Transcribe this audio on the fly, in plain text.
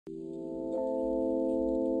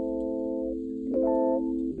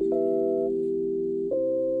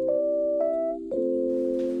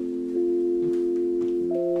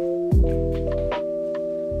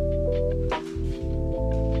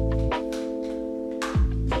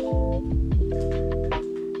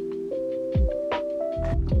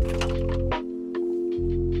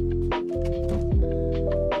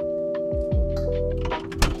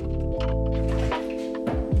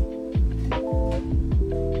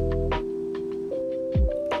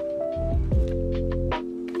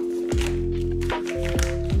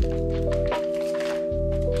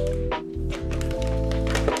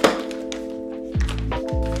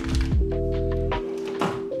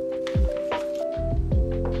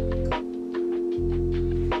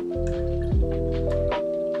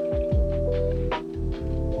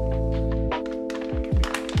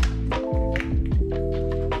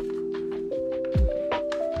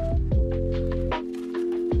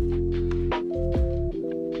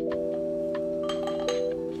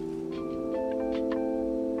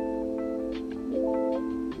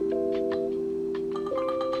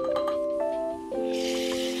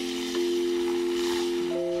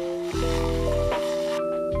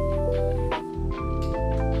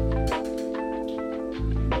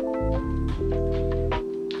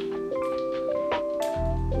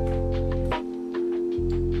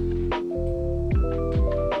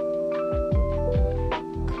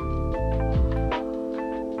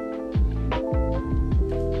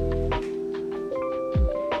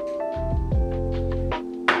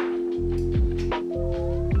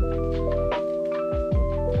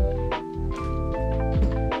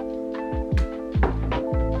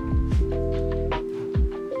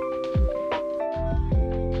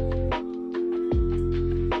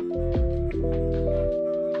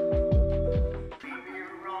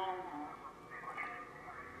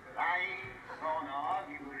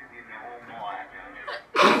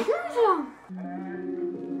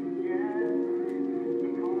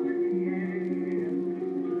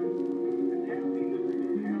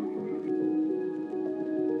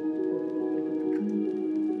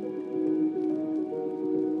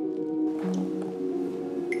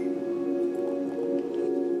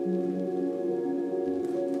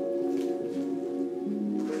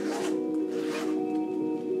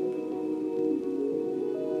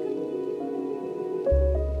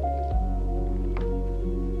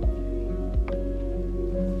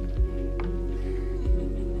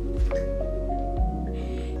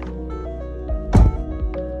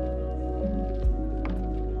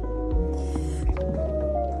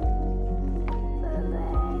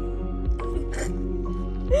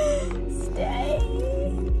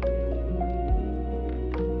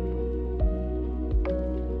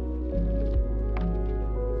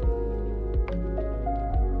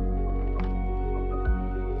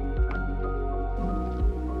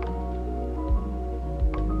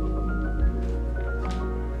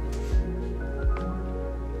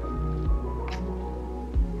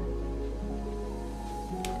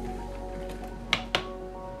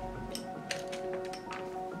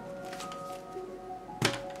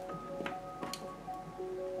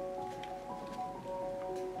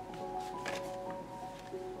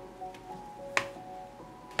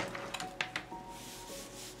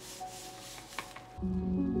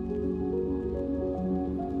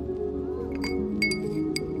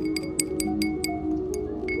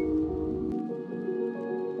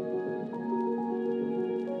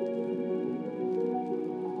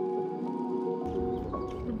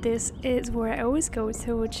This is where I always go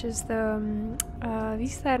to, which is the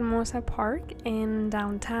Vista Hermosa Park in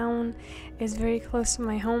downtown. It's very close to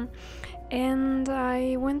my home, and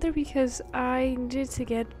I went there because I needed to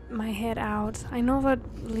get my head out. I know that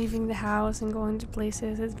leaving the house and going to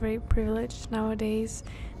places is very privileged nowadays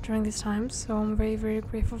during these times, so I'm very, very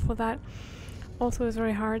grateful for that. Also, it's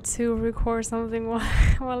very hard to record something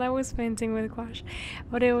while I was painting with gouache,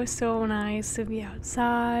 but it was so nice to be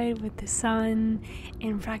outside with the sun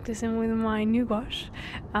and practicing with my new gouache.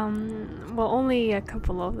 Well, only a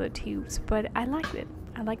couple of the tubes, but I liked it.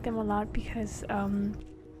 I liked them a lot because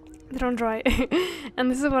they don't dry. And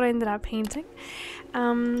this is what I ended up painting.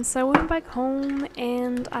 So I went back home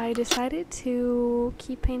and I decided to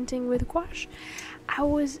keep painting with gouache. I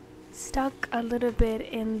was stuck a little bit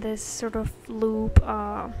in this sort of loop,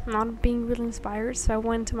 not being really inspired, so I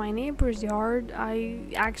went to my neighbor's yard. I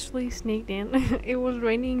actually sneaked in. It was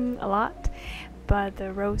raining a lot, but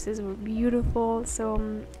the roses were beautiful,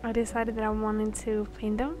 so I decided that I wanted to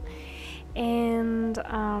paint them, and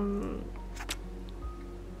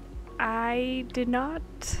I did not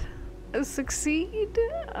succeed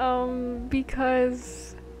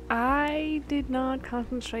because I did not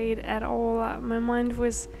concentrate at all. My mind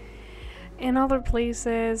was in other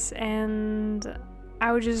places and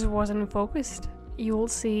I just wasn't focused. You will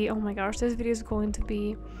see, oh my gosh, this video is going to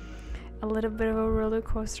be a little bit of a roller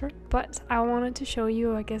coaster, but I wanted to show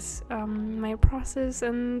you, I guess, my process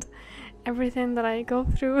and everything that I go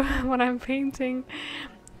through when I'm painting,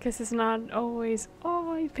 because it's not always,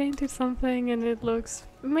 oh, I painted something and it looks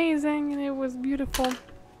amazing and it was beautiful.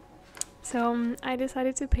 So I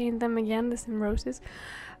decided to paint them again, the same roses,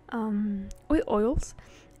 with oils,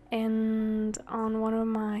 and on one of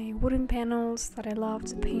my wooden panels that I love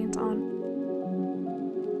to paint on.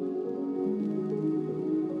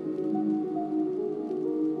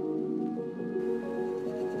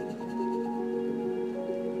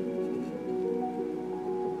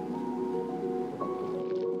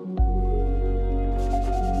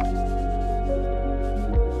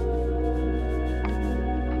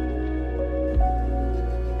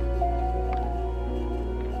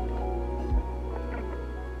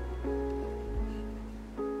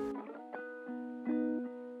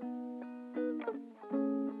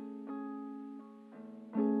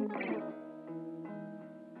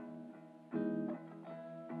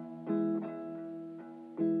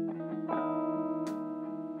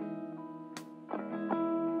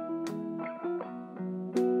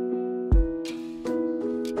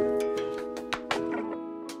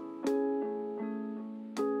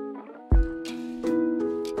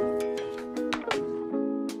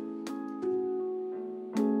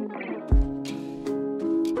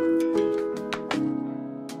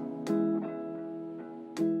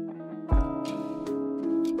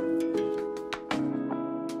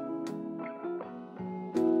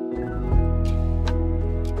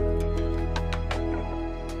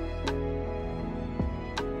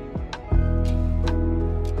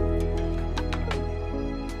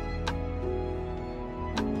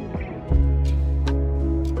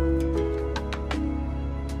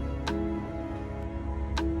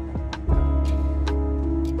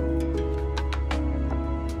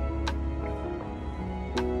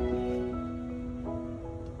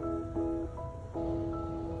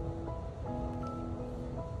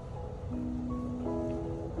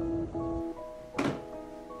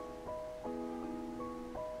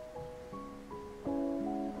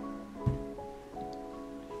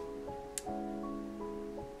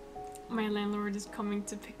 is coming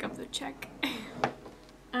to pick up the check.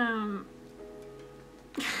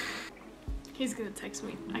 He's gonna text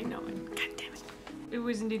me. I know it. God damn it. It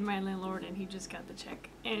was indeed my landlord and he just got the check.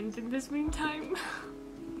 And in this meantime,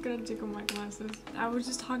 I'm gonna take off my glasses. I was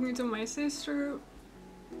just talking to my sister.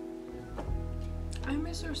 I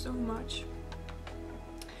miss her so much.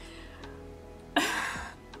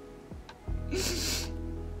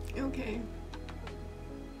 Okay.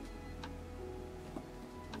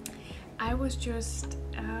 I was just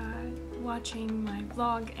watching my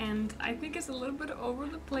vlog and I think it's a little bit over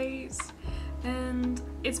the place, and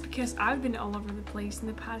it's because I've been all over the place in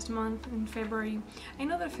the past month. In February, I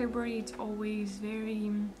know that February it's always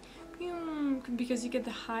very because you get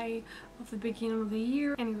the high of the beginning of the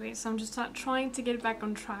year. Anyway, so I'm just trying to get back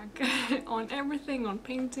on track on everything, on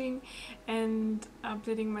painting and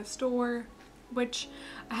updating my store, which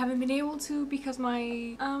I haven't been able to because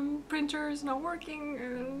my printer is not working,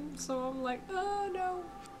 and so I'm like, oh no.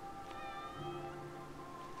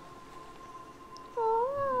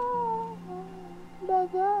 Oh,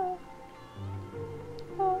 Baba.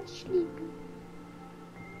 Oh, sleepy.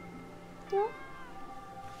 Yeah?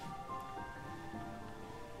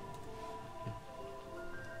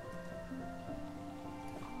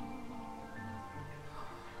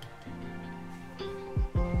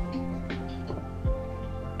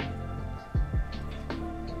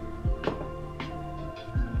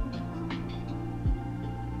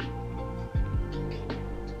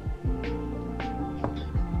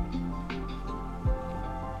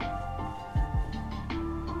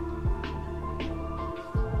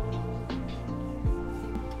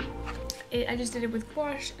 I just did it with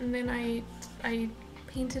gouache, and then I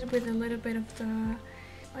painted with a little bit of the,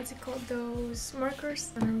 what's it called, those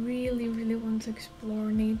markers. And I really want to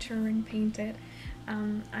explore nature and paint it.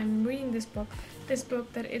 I'm reading this book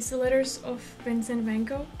that is the letters of Vincent van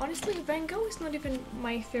Gogh. Honestly, Van Gogh is not even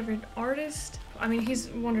my favorite artist. I mean, he's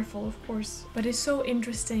wonderful, of course, but it's so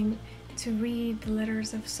interesting to read the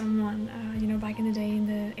letters of someone, you know, back in the day in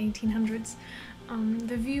the 1800s.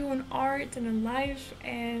 The view on art and on life,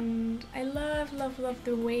 and I love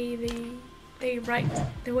the way they write,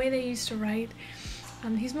 the way they used to write.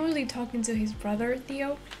 He's mostly talking to his brother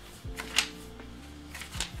Theo.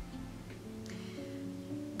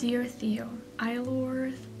 Dear Theo,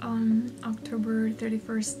 Isleworth on October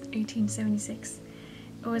 31st, 1876.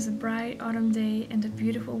 It was a bright autumn day and a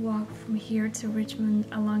beautiful walk from here to Richmond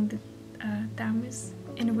along the Thames,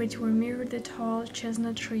 in which were mirrored the tall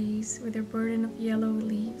chestnut trees with their burden of yellow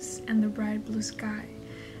leaves and the bright blue sky,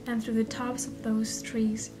 and through the tops of those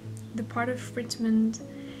trees the part of Richmond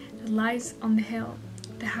that lies on the hill,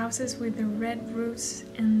 the houses with their red roofs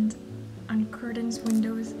and uncurtained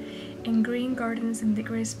windows, and green gardens and the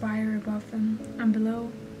grey spire above them, and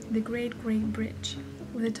below the great grey bridge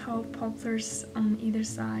with the tall poplars on either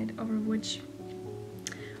side, over which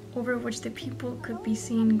the people could be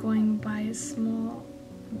seen going by as small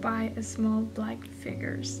black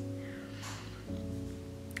figures.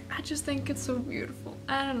 I just think it's so beautiful.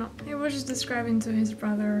 I don't know. He was just describing to his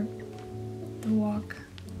brother the walk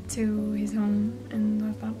to his home, and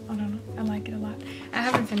I thought, I don't know, I like it a lot. I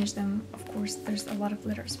haven't finished them, of course, there's a lot of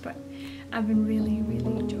letters, but I've been really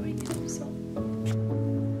enjoying it, so.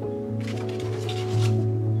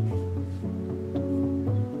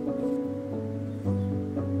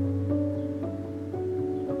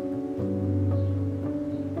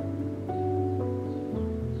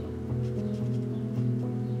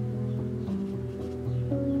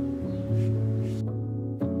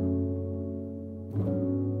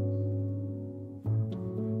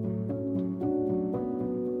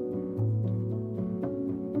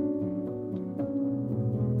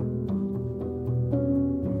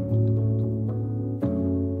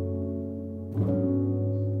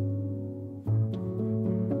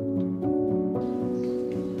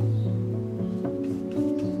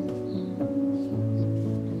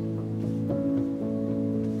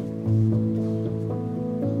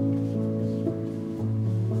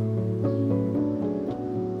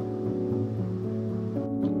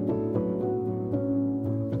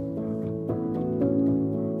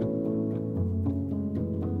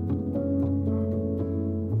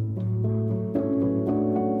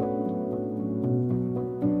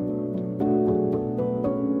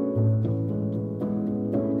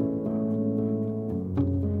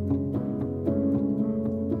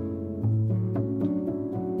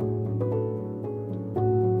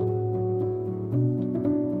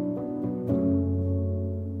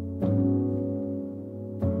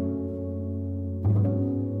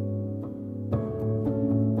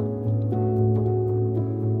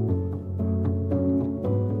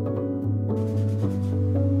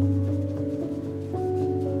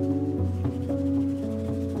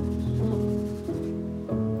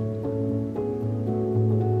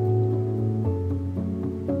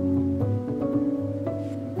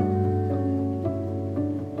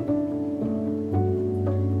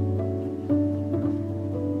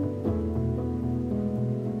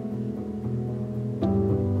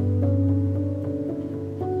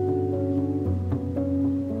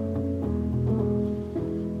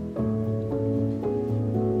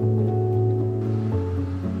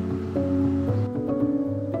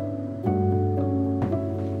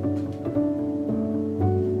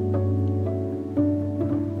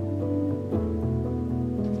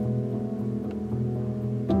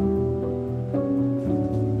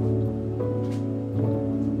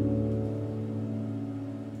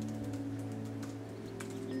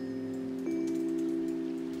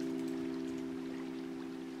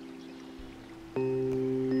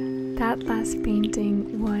 that last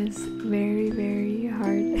painting was very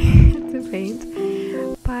hard to paint,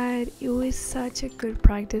 but it was such a good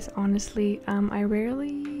practice, honestly. I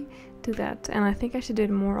rarely do that, and I think I should do it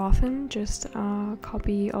more often, just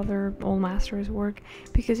copy other old masters' work,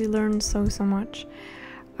 because you learn so much.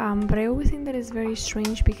 But I always think that it's very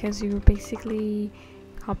strange, because you're basically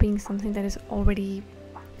copying something that is already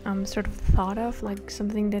sort of thought of, like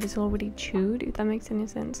something that is already chewed, if that makes any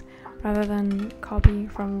sense, rather than copying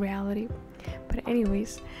from reality. But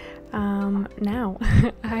anyways, now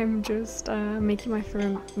I'm just making my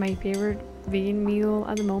favorite vegan meal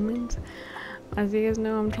at the moment. As you guys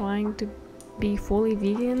know, I'm trying to be fully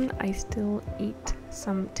vegan. I still eat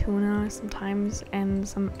some tuna sometimes and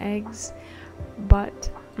some eggs, but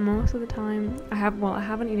most of the time I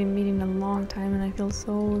haven't eaten meat in a long time, and I feel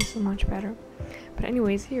so much better. But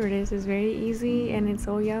anyways, here it is. It's very easy and it's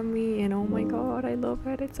so yummy, and oh my god, I love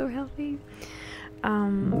it. It's so healthy.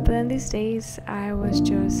 But then these days I was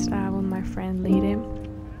just with my friend Lady.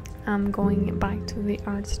 I'm going back to the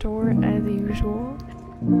art store as usual.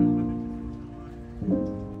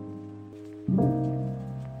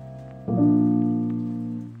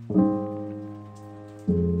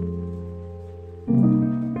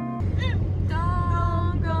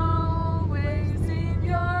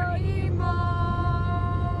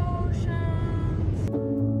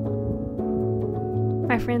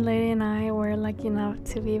 My friend Lady and I were lucky enough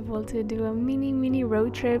to be able to do a mini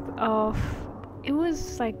road trip of, it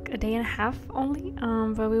was like a day and a half only,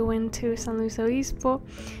 but we went to San Luis Obispo,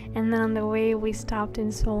 and then on the way we stopped in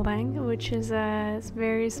Solvang, which is a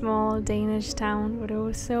very small Danish town, but it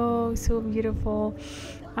was so beautiful.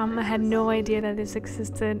 I had no idea that this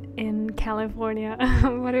existed in California,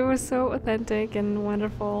 but it was so authentic and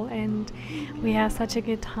wonderful, and we had such a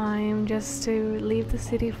good time just to leave the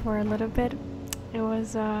city for a little bit. It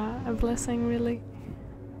was a blessing, really.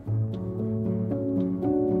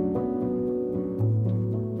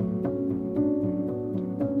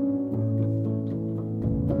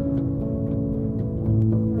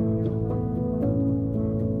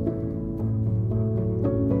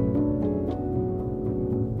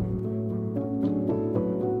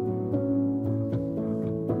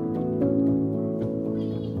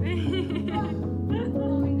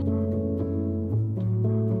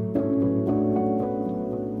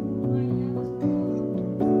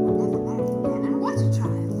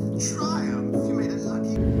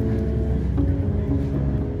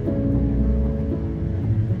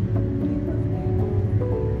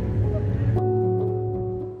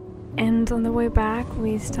 On the way back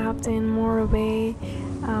we stopped in Morro Bay.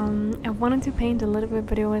 I wanted to paint a little bit,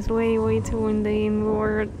 but it was way too windy and we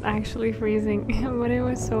were actually freezing. But it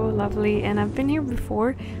was so lovely, and I've been here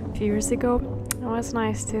before a few years ago. It was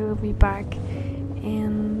nice to be back,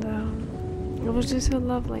 and it was just so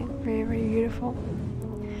lovely, very beautiful.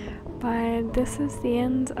 But this is the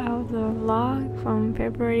end of the vlog from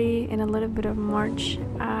February and a little bit of March.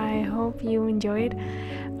 I hope you enjoyed.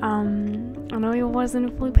 I know it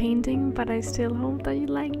wasn't full painting, but I still hope that you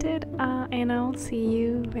liked it, and I'll see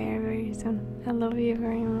you very soon. I love you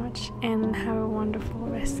very much, and have a wonderful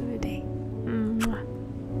rest of the day.